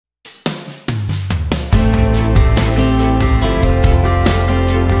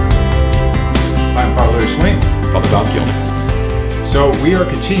We are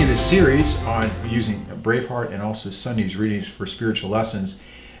continuing this series on using Braveheart and also Sunday's readings for spiritual lessons.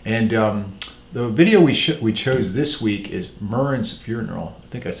 And the video we chose this week is Murren's funeral. I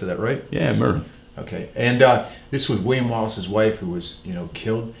think I said that right? Yeah, Murren. Okay. And this was William Wallace's wife who was,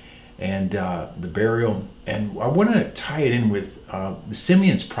 killed, and the burial. And I want to tie it in with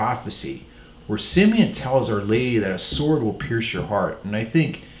Simeon's prophecy, where Simeon tells Our Lady that a sword will pierce your heart. And I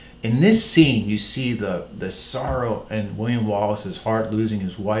think in this scene, you see the sorrow in William Wallace's heart, losing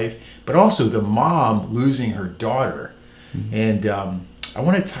his wife, but also the mom losing her daughter. Mm-hmm. And I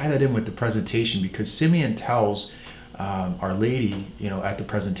want to tie that in with the presentation, because Simeon tells Our Lady, at the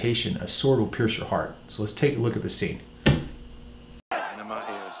presentation, a sword will pierce your heart. So let's take a look at the scene. Anima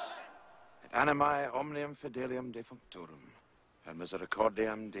eus, et animae omnium fidelium defunctorum, et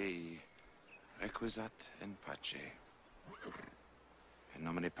misericordiam Dei requisat in pace. In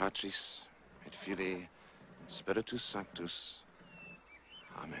nomine Patris, et Filii, et Spiritus Sanctus.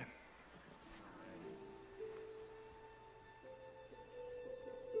 Amen.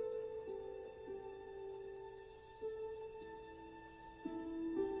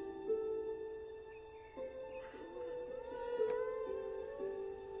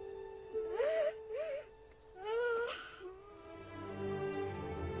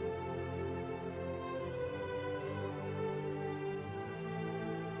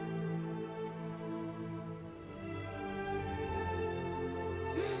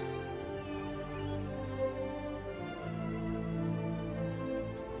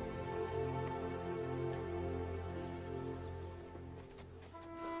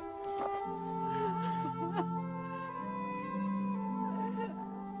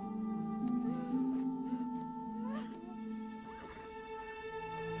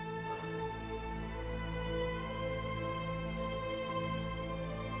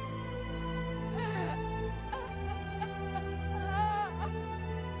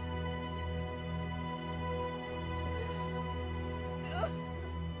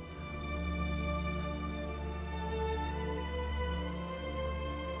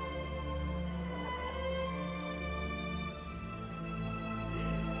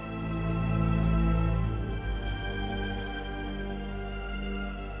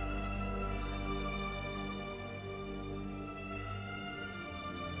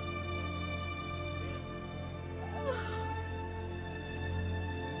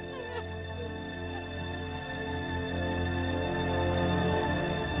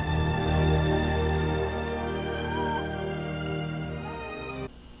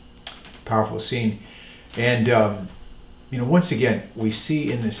 Powerful scene. And once again, we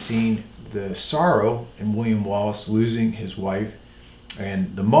see in this scene the sorrow in William Wallace losing his wife,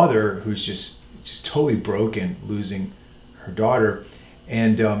 and the mother who's just totally broken, losing her daughter.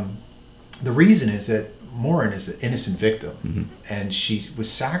 And the reason is that Murren is an innocent victim. Mm-hmm. And she was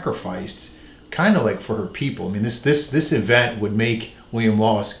sacrificed kind of like for her people. I mean, this event would make William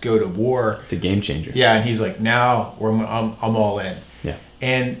Wallace go to war. It's a game changer. Yeah, and he's like, now I'm all in. Yeah.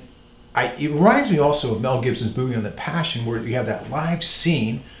 And it reminds me also of Mel Gibson's movie on the Passion, where you have that live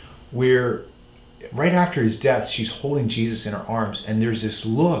scene where right after his death, she's holding Jesus in her arms, and there's this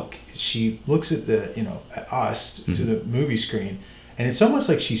look. She looks at at us mm-hmm. through the movie screen, and it's almost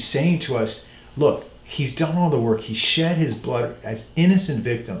like she's saying to us, look, he's done all the work. He shed his blood as innocent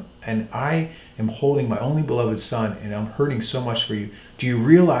victim, and I am holding my only beloved son, and I'm hurting so much for you. Do you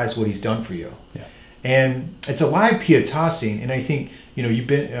realize what he's done for you? Yeah. And it's a live Pietà scene, and I think you've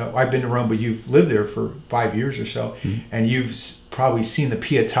been. I've been to Rome, but you've lived there for 5 years or so, mm-hmm. and you've probably seen the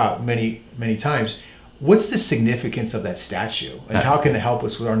Pietà many times. What's the significance of that statue, and how can it help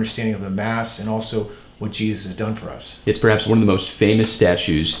us with our understanding of the Mass and also what Jesus has done for us? It's perhaps one of the most famous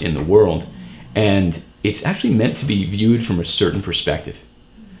statues in the world, and it's actually meant to be viewed from a certain perspective.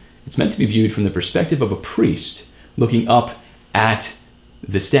 It's meant to be viewed from the perspective of a priest looking up at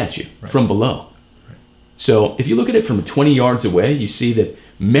the statue right. from below. So if you look at it from 20 yards away, you see that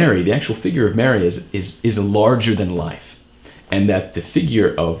Mary, the actual figure of Mary, is larger than life, and that the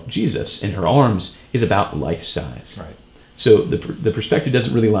figure of Jesus in her arms is about life size. Right. So the perspective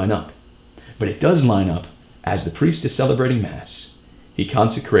doesn't really line up, but it does line up as the priest is celebrating Mass. He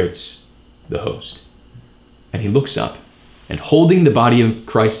consecrates the host, and he looks up, and holding the body of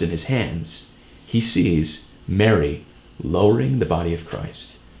Christ in his hands, he sees Mary lowering the body of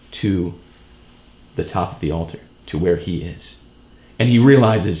Christ to the top of the altar, to where he is. And he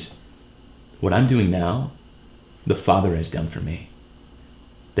realizes, what I'm doing now, the Father has done for me.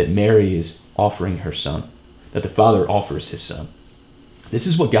 That Mary is offering her son, that the Father offers his son. This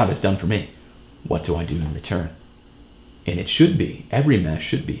is what God has done for me. What do I do in return? And it should be, every Mass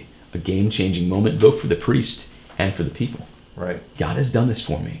should be, a game-changing moment, both for the priest and for the people. Right. God has done this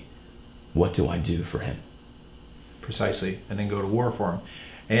for me. What do I do for him? Precisely. And then go to war for him.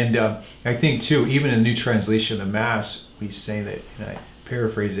 And I think, too, even in the New Translation of the Mass, we say that, and I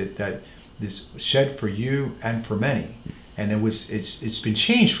paraphrase it, that this was shed for you and for many. And it's been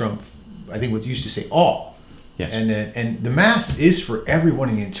changed from, I think, what used to say all. Yes. And the Mass is for everyone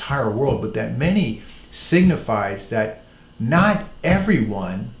in the entire world, but that many signifies that not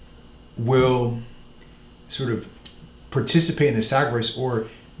everyone will sort of participate in the sacrifice or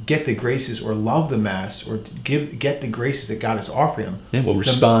get the graces or love the Mass or get the graces that God has offered him. Yeah, will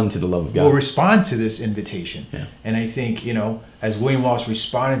respond to the love of God. Will respond to this invitation. Yeah. And I think, as William Wallace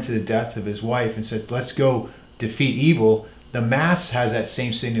responded to the death of his wife and says, let's go defeat evil, the Mass has that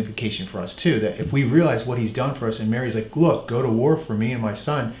same signification for us too, that if we realize what he's done for us, and Mary's like, look, go to war for me and my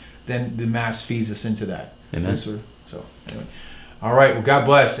son, then the Mass feeds us into that. Amen. So anyway. All right, well, God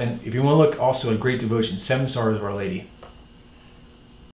bless. And if you want to look also at a great devotion, 7 Sorrows of Our Lady.